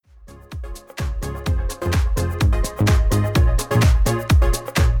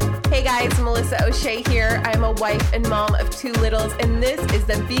Melissa O'Shea here. I'm a wife and mom of two littles, and this is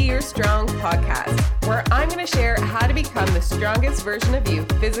the Be Your Strong podcast, where I'm going to share how to become the strongest version of you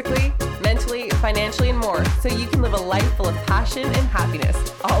physically, mentally, financially, and more, so you can live a life full of passion and happiness,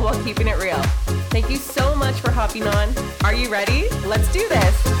 all while keeping it real. Thank you so much for hopping on. Are you ready? Let's do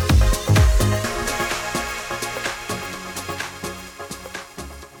this.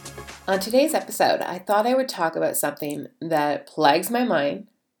 On today's episode, I thought I would talk about something that plagues my mind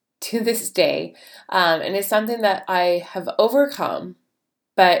to this day, and it's something that I have overcome,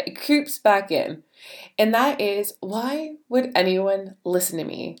 but it creeps back in, and that is, why would anyone listen to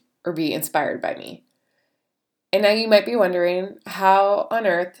me or be inspired by me? And now you might be wondering, how on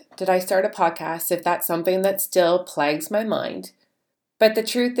earth did I start a podcast if that's something that still plagues my mind? But the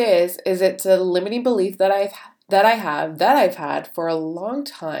truth is it's a limiting belief that I've had for a long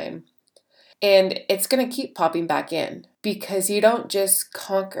time. And it's going to keep popping back in because you don't just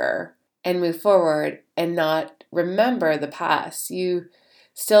conquer and move forward and not remember the past. You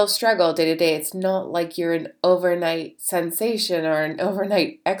still struggle day to day. It's not like you're an overnight sensation or an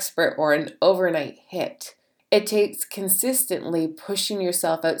overnight expert or an overnight hit. It takes consistently pushing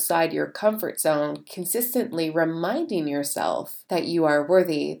yourself outside your comfort zone, consistently reminding yourself that you are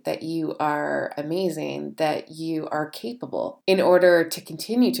worthy, that you are amazing, that you are capable in order to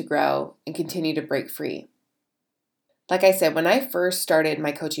continue to grow and continue to break free. Like I said, when I first started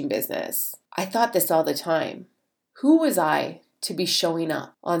my coaching business, I thought this all the time. Who was I to be showing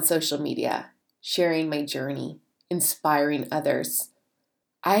up on social media, sharing my journey, inspiring others?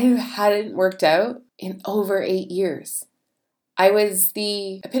 I hadn't worked out in over 8 years. I was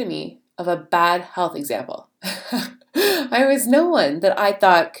the epitome of a bad health example. I was no one that I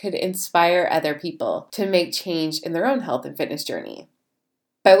thought could inspire other people to make change in their own health and fitness journey.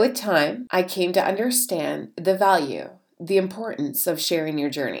 But with time, I came to understand the value, the importance of sharing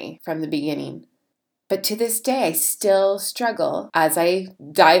your journey from the beginning. But to this day, I still struggle as I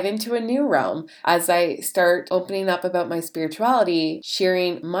dive into a new realm, as I start opening up about my spirituality,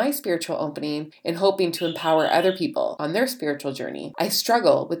 sharing my spiritual opening, and hoping to empower other people on their spiritual journey. I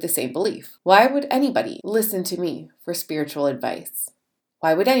struggle with the same belief. Why would anybody listen to me for spiritual advice?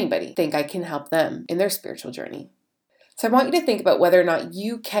 Why would anybody think I can help them in their spiritual journey? So I want you to think about whether or not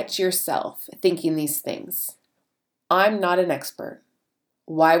you catch yourself thinking these things. I'm not an expert.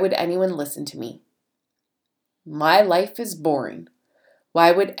 Why would anyone listen to me? My life is boring.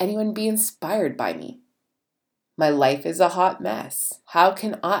 Why would anyone be inspired by me? My life is a hot mess. How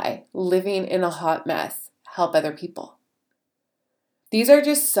can I, living in a hot mess, help other people? These are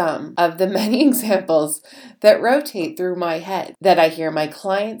just some of the many examples that rotate through my head that I hear my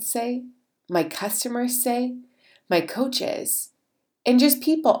clients say, my customers say, my coaches, and just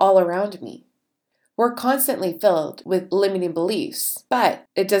people all around me. We're constantly filled with limiting beliefs, but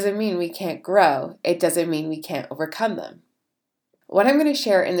it doesn't mean we can't grow. It doesn't mean we can't overcome them. What I'm going to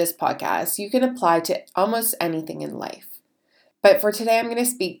share in this podcast, you can apply to almost anything in life. But for today, I'm going to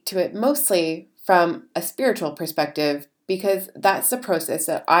speak to it mostly from a spiritual perspective because that's the process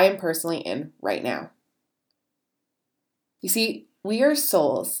that I am personally in right now. You see, we are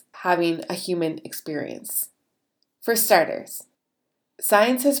souls having a human experience. For starters,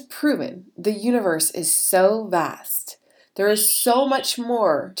 science has proven the universe is so vast. There is so much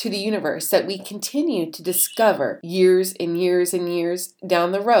more to the universe that we continue to discover years and years and years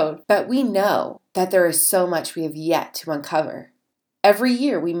down the road. But we know that there is so much we have yet to uncover. Every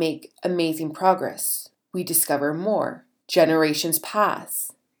year we make amazing progress. We discover more. Generations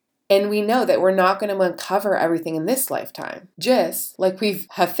pass. And we know that we're not going to uncover everything in this lifetime, just like we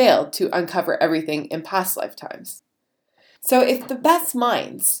have failed to uncover everything in past lifetimes. So if the best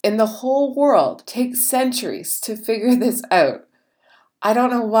minds in the whole world take centuries to figure this out, I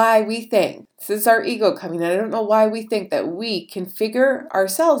don't know why we think, this is our ego coming in, I don't know why we think that we can figure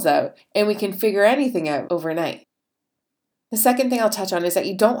ourselves out and we can figure anything out overnight. The second thing I'll touch on is that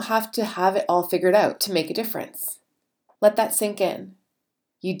you don't have to have it all figured out to make a difference. Let that sink in.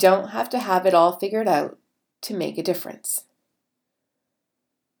 You don't have to have it all figured out to make a difference.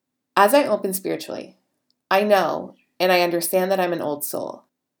 As I open spiritually, I know and I understand that I'm an old soul.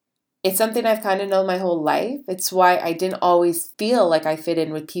 It's something I've kind of known my whole life. It's why I didn't always feel like I fit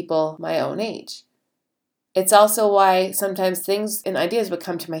in with people my own age. It's also why sometimes things and ideas would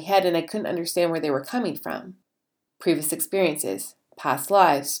come to my head and I couldn't understand where they were coming from. Previous experiences, past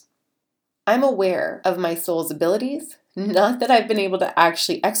lives. I'm aware of my soul's abilities, not that I've been able to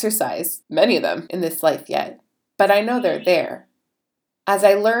actually exercise many of them in this life yet, but I know they're there. As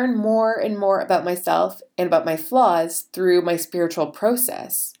I learn more and more about myself and about my flaws through my spiritual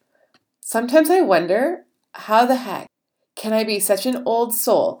process, sometimes I wonder, how the heck can I be such an old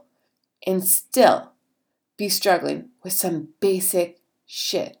soul and still be struggling with some basic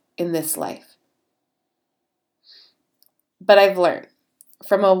shit in this life. But I've learned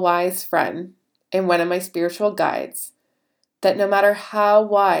from a wise friend and one of my spiritual guides that no matter how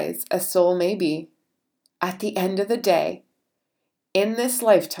wise a soul may be, at the end of the day, in this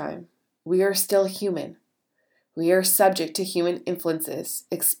lifetime, we are still human. We are subject to human influences,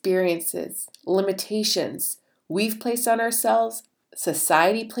 experiences, limitations we've placed on ourselves,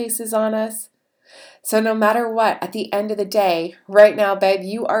 society places on us. So no matter what, at the end of the day, right now, babe,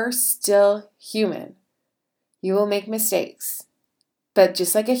 you are still human. You will make mistakes. But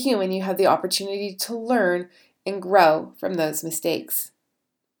just like a human, you have the opportunity to learn and grow from those mistakes.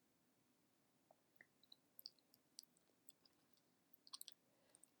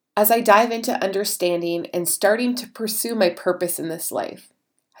 As I dive into understanding and starting to pursue my purpose in this life,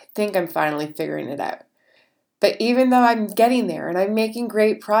 I think I'm finally figuring it out. But even though I'm getting there and I'm making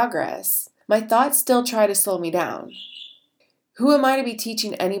great progress, my thoughts still try to slow me down. Who am I to be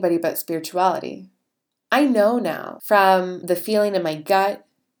teaching anybody about spirituality? I know now from the feeling in my gut,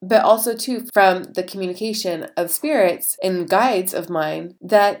 but also too from the communication of spirits and guides of mine,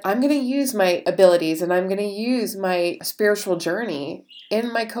 that I'm going to use my abilities and I'm going to use my spiritual journey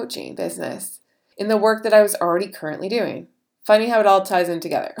in my coaching business, in the work that I was already currently doing. Funny how it all ties in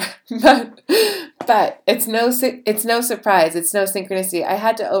together. but it's no surprise, it's no synchronicity. I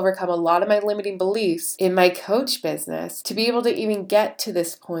had to overcome a lot of my limiting beliefs in my coach business to be able to even get to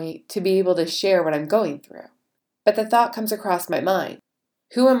this point, to be able to share what I'm going through. But the thought comes across my mind.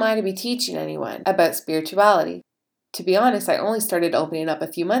 Who am I to be teaching anyone about spirituality? To be honest, I only started opening up a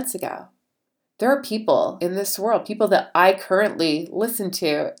few months ago. There are people in this world, people that I currently listen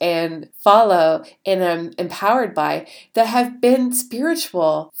to and follow and am empowered by, that have been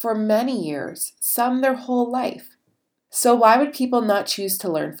spiritual for many years, some their whole life. So why would people not choose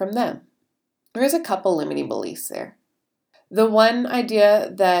to learn from them? There's a couple limiting beliefs there. The one idea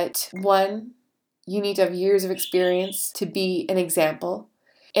that, one, you need to have years of experience to be an example,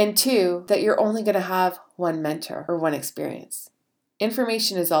 and two, that you're only going to have one mentor or one experience.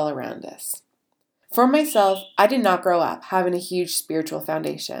 Information is all around us. For myself, I did not grow up having a huge spiritual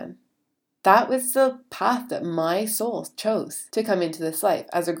foundation. That was the path that my soul chose to come into this life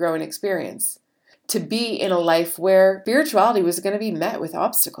as a growing experience. To be in a life where spirituality was going to be met with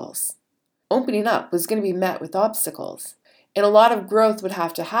obstacles. Opening up was going to be met with obstacles. And a lot of growth would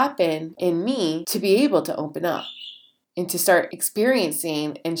have to happen in me to be able to open up and to start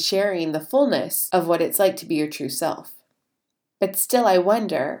experiencing and sharing the fullness of what it's like to be your true self. But still, I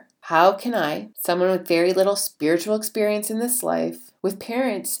wonder, how can I, someone with very little spiritual experience in this life, with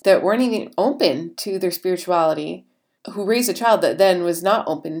parents that weren't even open to their spirituality, who raised a child that then was not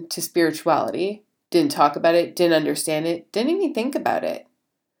open to spirituality, didn't talk about it, didn't understand it, didn't even think about it.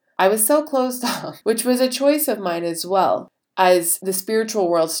 I was so closed off, which was a choice of mine as well, as the spiritual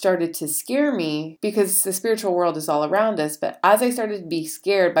world started to scare me, because the spiritual world is all around us. But as I started to be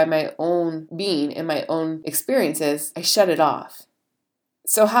scared by my own being and my own experiences, I shut it off.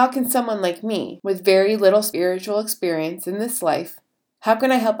 So how can someone like me, with very little spiritual experience in this life, how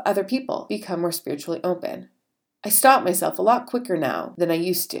can I help other people become more spiritually open? I stop myself a lot quicker now than I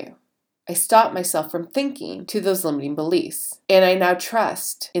used to. I stop myself from thinking to those limiting beliefs. And I now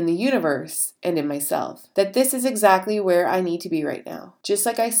trust in the universe and in myself that this is exactly where I need to be right now. Just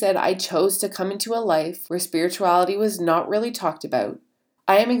like I said, I chose to come into a life where spirituality was not really talked about.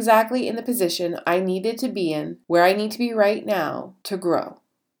 I am exactly in the position I needed to be in, where I need to be right now to grow.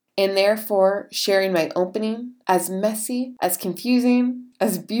 And therefore, sharing my opening, as messy, as confusing,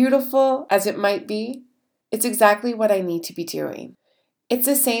 as beautiful as it might be, it's exactly what I need to be doing. It's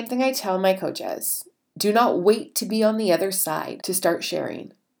the same thing I tell my coaches. Do not wait to be on the other side to start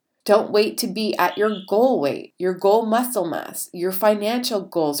sharing. Don't wait to be at your goal weight, your goal muscle mass, your financial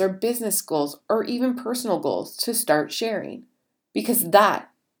goals or business goals, or even personal goals to start sharing. Because that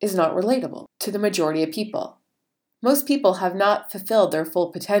is not relatable to the majority of people. Most people have not fulfilled their full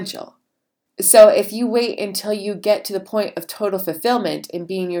potential. So if you wait until you get to the point of total fulfillment and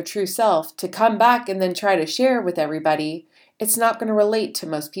being your true self to come back and then try to share with everybody, it's not going to relate to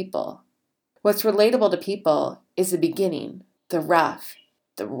most people. What's relatable to people is the beginning, the rough,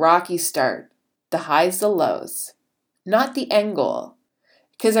 the rocky start, the highs, the lows, not the end goal,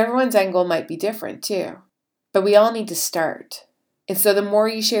 because everyone's end goal might be different too. But we all need to start. And so the more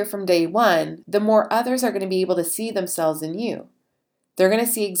you share from day one, the more others are going to be able to see themselves in you. They're going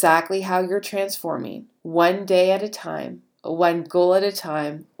to see exactly how you're transforming, one day at a time, one goal at a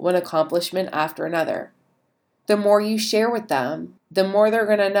time, one accomplishment after another. The more you share with them, the more they're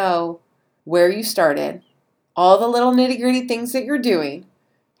going to know where you started, all the little nitty-gritty things that you're doing,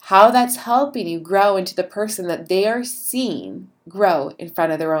 how that's helping you grow into the person that they are seeing grow in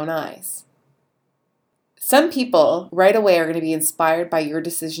front of their own eyes. Some people right away are going to be inspired by your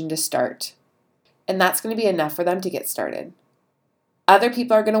decision to start, and that's going to be enough for them to get started. Other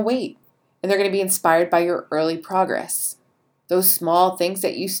people are going to wait, and they're going to be inspired by your early progress. Those small things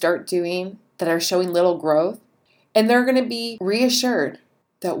that you start doing that are showing little growth, and they're going to be reassured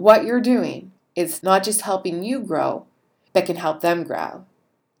that what you're doing is not just helping you grow, but can help them grow.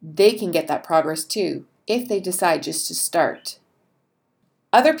 They can get that progress too if they decide just to start.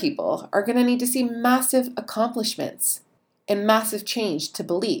 Other people are going to need to see massive accomplishments and massive change to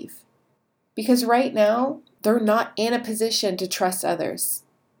believe, because right now they're not in a position to trust others.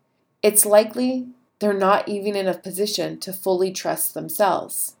 It's likely they're not even in a position to fully trust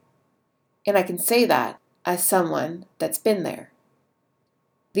themselves. And I can say that as someone that's been there.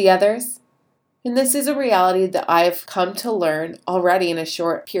 The others, and this is a reality that I've come to learn already in a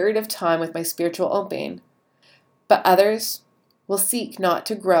short period of time with my spiritual opening, but others will seek not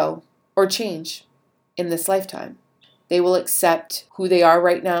to grow or change in this lifetime. They will accept who they are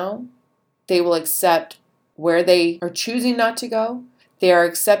right now. They will accept where they are choosing not to go. They are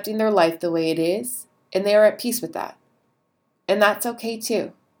accepting their life the way it is, and they are at peace with that. And that's okay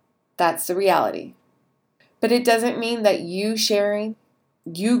too. That's the reality. But it doesn't mean that you sharing,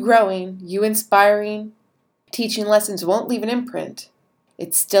 you growing, you inspiring, teaching lessons won't leave an imprint.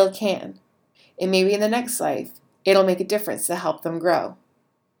 It still can. And maybe in the next life, it'll make a difference to help them grow.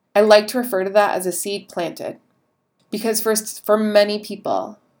 I like to refer to that as a seed planted. Because for many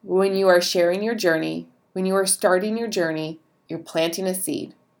people, when you are sharing your journey, when you are starting your journey, you're planting a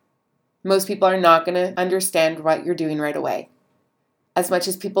seed. Most people are not going to understand what you're doing right away. As much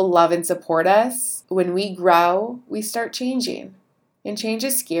as people love and support us, when we grow, we start changing. And change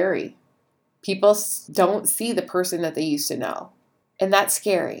is scary. People don't see the person that they used to know. And that's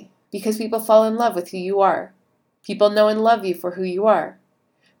scary because people fall in love with who you are. People know and love you for who you are.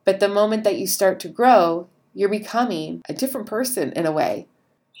 But the moment that you start to grow, you're becoming a different person in a way.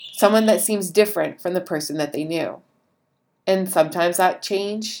 Someone that seems different from the person that they knew. And sometimes that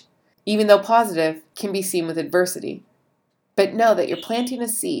change, even though positive, can be seen with adversity. But know that you're planting a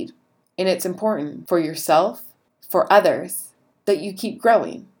seed, and it's important for yourself, for others, that you keep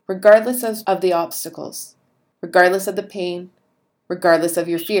growing, regardless of the obstacles, regardless of the pain, regardless of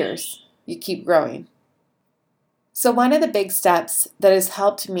your fears. You keep growing. So one of the big steps that has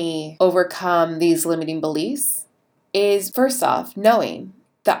helped me overcome these limiting beliefs is, first off, knowing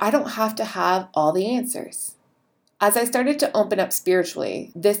that I don't have to have all the answers. As I started to open up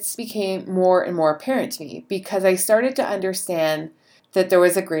spiritually, this became more and more apparent to me because I started to understand that there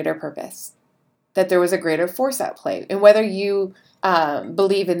was a greater purpose, that there was a greater force at play. And whether you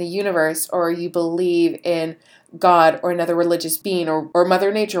believe in the universe or you believe in God or another religious being or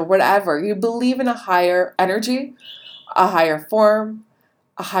Mother Nature, whatever, you believe in a higher energy, a higher form,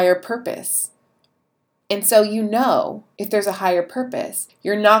 a higher purpose. And so you know if there's a higher purpose,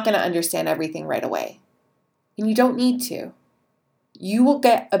 you're not going to understand everything right away. And you don't need to. You will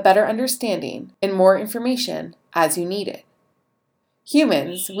get a better understanding and more information as you need it.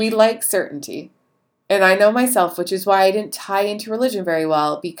 Humans, we like certainty. And I know myself, which is why I didn't tie into religion very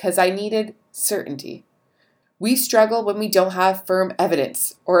well, because I needed certainty. We struggle when we don't have firm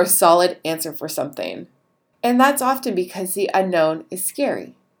evidence or a solid answer for something. And that's often because the unknown is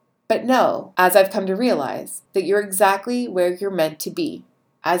scary. But know, as I've come to realize, that you're exactly where you're meant to be,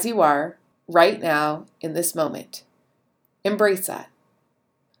 as you are, right now, in this moment. Embrace that.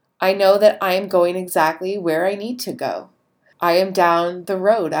 I know that I am going exactly where I need to go. I am down the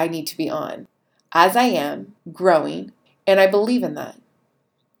road I need to be on, as I am, growing, and I believe in that.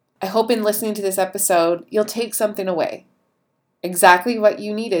 I hope in listening to this episode, you'll take something away. Exactly what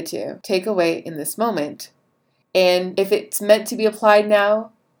you needed to take away in this moment. And if it's meant to be applied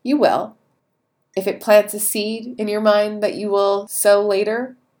now, you will. If it plants a seed in your mind that you will sow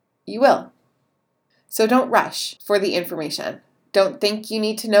later, you will. So don't rush for the information. Don't think you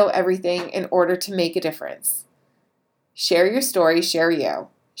need to know everything in order to make a difference. Share your story, share you.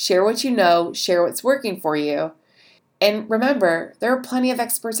 Share what you know, share what's working for you. And remember, there are plenty of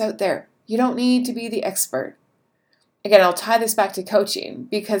experts out there. You don't need to be the expert. Again, I'll tie this back to coaching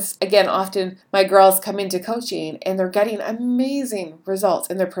because, again, often my girls come into coaching and they're getting amazing results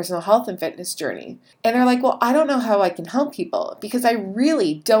in their personal health and fitness journey. And they're like, well, I don't know how I can help people because I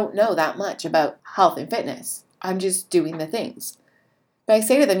really don't know that much about health and fitness. I'm just doing the things. But I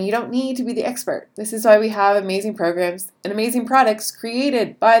say to them, you don't need to be the expert. This is why we have amazing programs and amazing products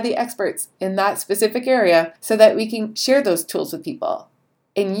created by the experts in that specific area so that we can share those tools with people.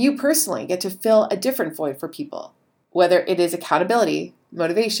 And you personally get to fill a different void for people. whether it is accountability,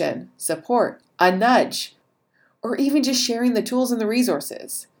 motivation, support, a nudge, or even just sharing the tools and the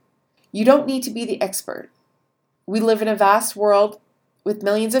resources. You don't need to be the expert. We live in a vast world with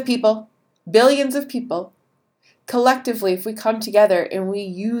millions of people, billions of people. Collectively, if we come together and we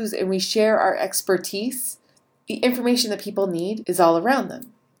use and we share our expertise, the information that people need is all around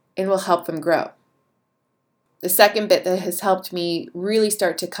them and will help them grow. The second bit that has helped me really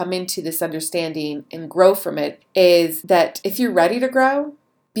start to come into this understanding and grow from it is that if you're ready to grow,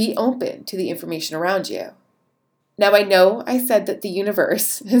 be open to the information around you. Now, I know I said that the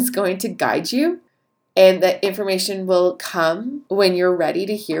universe is going to guide you and that information will come when you're ready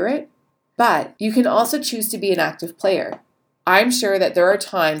to hear it, but you can also choose to be an active player. I'm sure that there are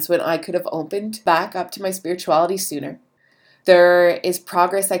times when I could have opened back up to my spirituality sooner. There is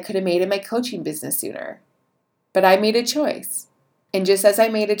progress I could have made in my coaching business sooner. But I made a choice. And just as I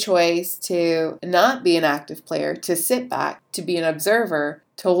made a choice to not be an active player, to sit back, to be an observer,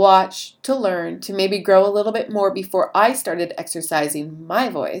 to watch, to learn, to maybe grow a little bit more before I started exercising my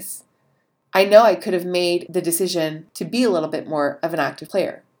voice, I know I could have made the decision to be a little bit more of an active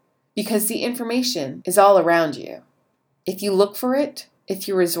player. Because the information is all around you. If you look for it, if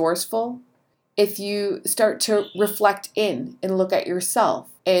you're resourceful, if you start to reflect in and look at yourself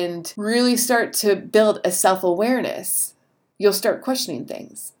and really start to build a self-awareness, you'll start questioning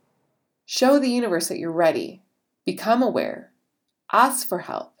things. Show the universe that you're ready. Become aware. Ask for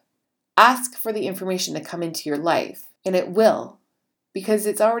help. Ask for the information to come into your life, and it will, because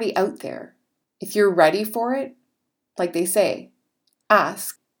it's already out there. If you're ready for it, like they say,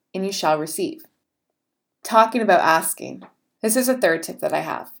 ask and you shall receive. Talking about asking, this is a third tip that I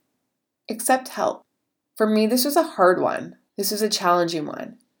have. Accept help. For me, this was a hard one. This was a challenging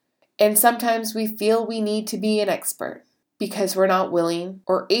one. And sometimes we feel we need to be an expert because we're not willing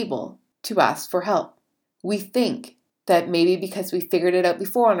or able to ask for help. We think that maybe because we figured it out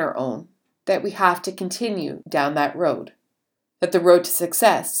before on our own, that we have to continue down that road. That the road to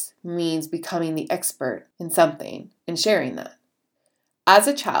success means becoming the expert in something and sharing that. As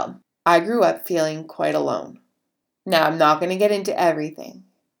a child, I grew up feeling quite alone. Now, I'm not going to get into everything,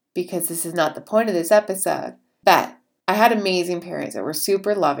 because this is not the point of this episode, but I had amazing parents that were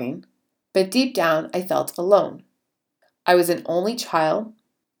super loving, but deep down I felt alone. I was an only child.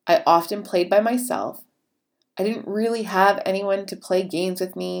 I often played by myself. I didn't really have anyone to play games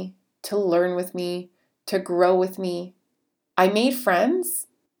with me, to learn with me, to grow with me. I made friends,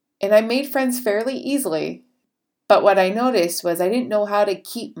 and I made friends fairly easily, but what I noticed was I didn't know how to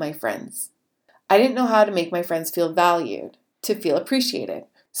keep my friends. I didn't know how to make my friends feel valued, to feel appreciated.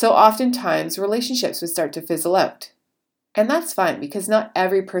 So oftentimes, relationships would start to fizzle out. And that's fine, because not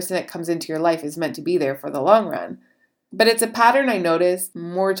every person that comes into your life is meant to be there for the long run. But it's a pattern I notice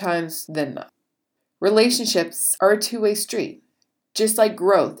more times than not. Relationships are a two-way street. Just like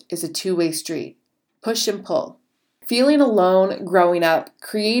growth is a two-way street. Push and pull. Feeling alone growing up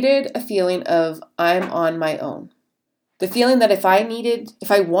created a feeling of I'm on my own. The feeling that if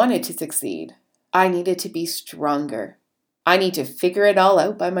I wanted to succeed, I needed to be stronger. I need to figure it all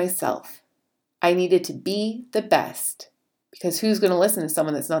out by myself. I needed to be the best. Because who's going to listen to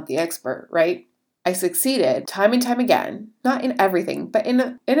someone that's not the expert, right? I succeeded time and time again, not in everything, but in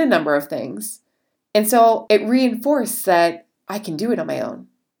a number of things. And so it reinforced that I can do it on my own.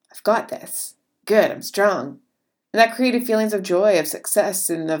 I've got this. Good, I'm strong. And that created feelings of joy, of success,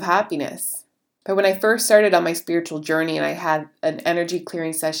 and of happiness. But when I first started on my spiritual journey and I had an energy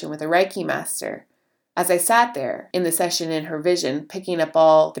clearing session with a Reiki master, as I sat there in the session in her vision, picking up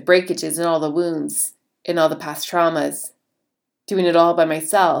all the breakages and all the wounds and all the past traumas, doing it all by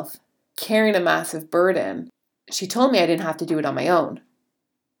myself, carrying a massive burden, she told me I didn't have to do it on my own.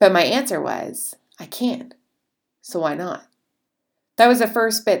 But my answer was, I can. So why not? That was the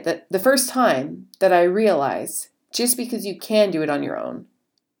first time that I realized just because you can do it on your own,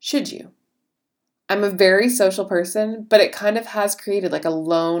 should you? I'm a very social person, but it kind of has created like a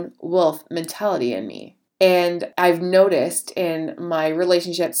lone wolf mentality in me. And I've noticed in my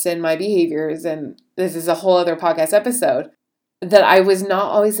relationships and my behaviors, and this is a whole other podcast episode, that I was not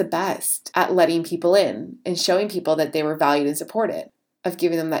always the best at letting people in and showing people that they were valued and supported, of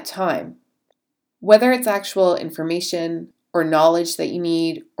giving them that time. Whether it's actual information or knowledge that you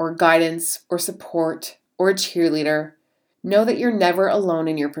need, or guidance or support or a cheerleader, know that you're never alone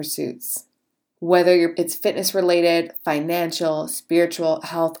in your pursuits. Whether it's fitness related, financial, spiritual,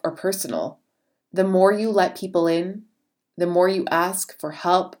 health, or personal, the more you let people in, the more you ask for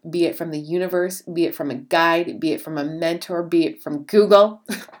help, be it from the universe, be it from a guide, be it from a mentor, be it from Google,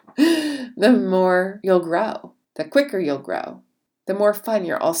 the more you'll grow, the quicker you'll grow, the more fun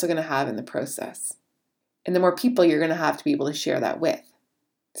you're also going to have in the process. and the more people you're going to have to be able to share that with.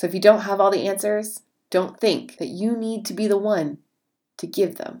 So if you don't have all the answers, don't think that you need to be the one to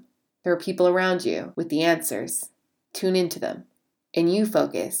give them. There are people around you with the answers. Tune into them, and you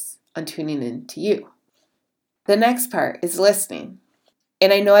focus on tuning into you. The next part is listening.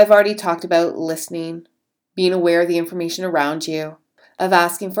 And I know I've already talked about listening, being aware of the information around you, of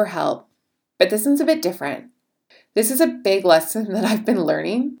asking for help, but this one's a bit different. This is a big lesson that I've been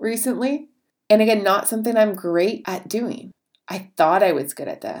learning recently, and again, not something I'm great at doing. I thought I was good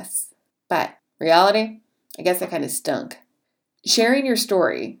at this, but reality, I guess I kind of stunk. Sharing your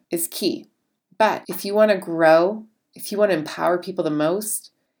story is key, but if you want to grow, if you want to empower people the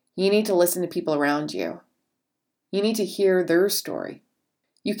most, you need to listen to people around you. You need to hear their story.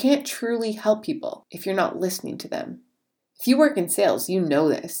 You can't truly help people if you're not listening to them. If you work in sales, you know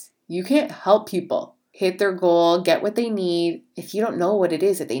this. You can't help people hit their goal, get what they need, if you don't know what it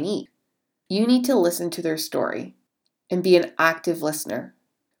is that they need. You need to listen to their story and be an active listener.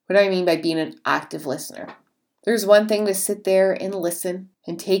 What do I mean by being an active listener? There's one thing to sit there and listen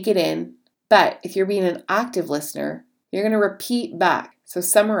and take it in, but if you're being an active listener, you're going to repeat back. So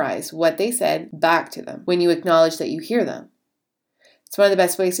summarize what they said back to them when you acknowledge that you hear them. It's one of the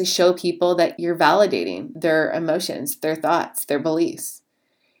best ways to show people that you're validating their emotions, their thoughts, their beliefs.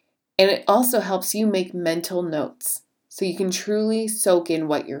 And it also helps you make mental notes so you can truly soak in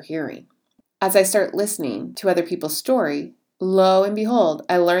what you're hearing. As I start listening to other people's story, lo and behold,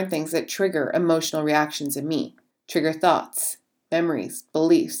 I learn things that trigger emotional reactions in me, trigger thoughts, memories,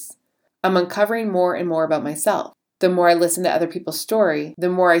 beliefs. I'm uncovering more and more about myself. The more I listen to other people's story, the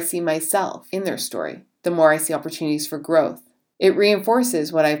more I see myself in their story, the more I see opportunities for growth. It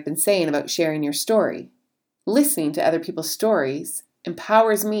reinforces what I've been saying about sharing your story. Listening to other people's stories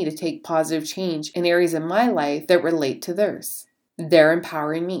empowers me to take positive change in areas of my life that relate to theirs. They're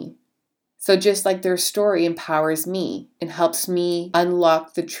empowering me. So just like their story empowers me and helps me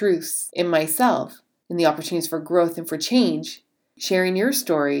unlock the truths in myself and the opportunities for growth and for change, sharing your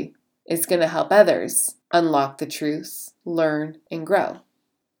story is going to help others unlock the truths, learn, and grow.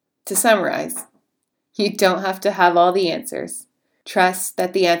 To summarize, you don't have to have all the answers. Trust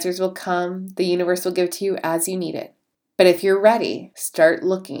that the answers will come, the universe will give it to you as you need it. But if you're ready, start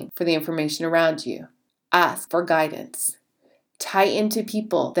looking for the information around you. Ask for guidance. Tie into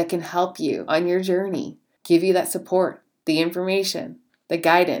people that can help you on your journey, give you that support, the information, the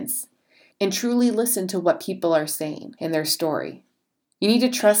guidance, and truly listen to what people are saying in their story. You need to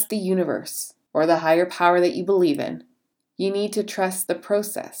trust the universe or the higher power that you believe in. You need to trust the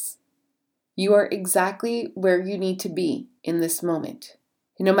process. You are exactly where you need to be in this moment.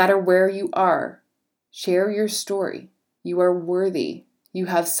 And no matter where you are, share your story. You are worthy. You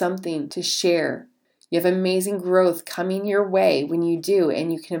have something to share. You have amazing growth coming your way when you do,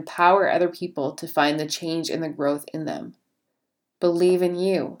 and you can empower other people to find the change and the growth in them. Believe in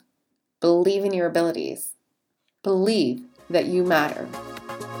you. Believe in your abilities. Believe that you matter.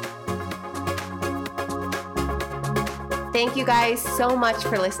 Thank you guys so much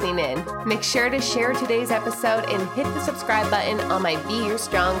for listening in. Make sure to share today's episode and hit the subscribe button on my Be Your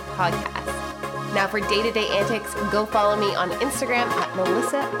Strong podcast. Now for day-to-day antics, go follow me on Instagram at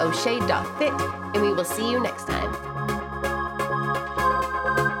melissaoshea.fit, and we will see you next time.